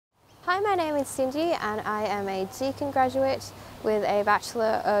Hi, my name is Cindy and I am a Deakin graduate with a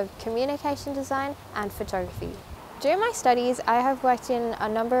Bachelor of Communication Design and Photography. During my studies, I have worked in a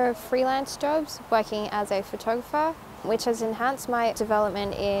number of freelance jobs working as a photographer, which has enhanced my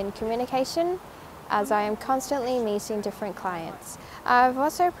development in communication as I am constantly meeting different clients. I've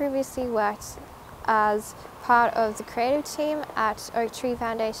also previously worked as part of the creative team at Oak Tree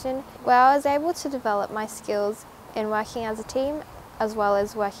Foundation, where I was able to develop my skills in working as a team as well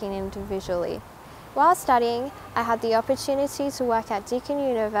as working individually. While studying, I had the opportunity to work at Deakin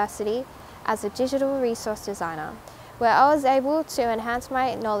University as a digital resource designer, where I was able to enhance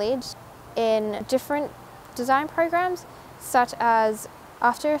my knowledge in different design programs such as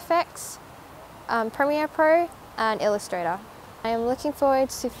After Effects, Premiere Pro and Illustrator. I am looking forward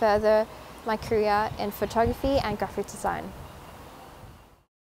to further my career in photography and graphic design.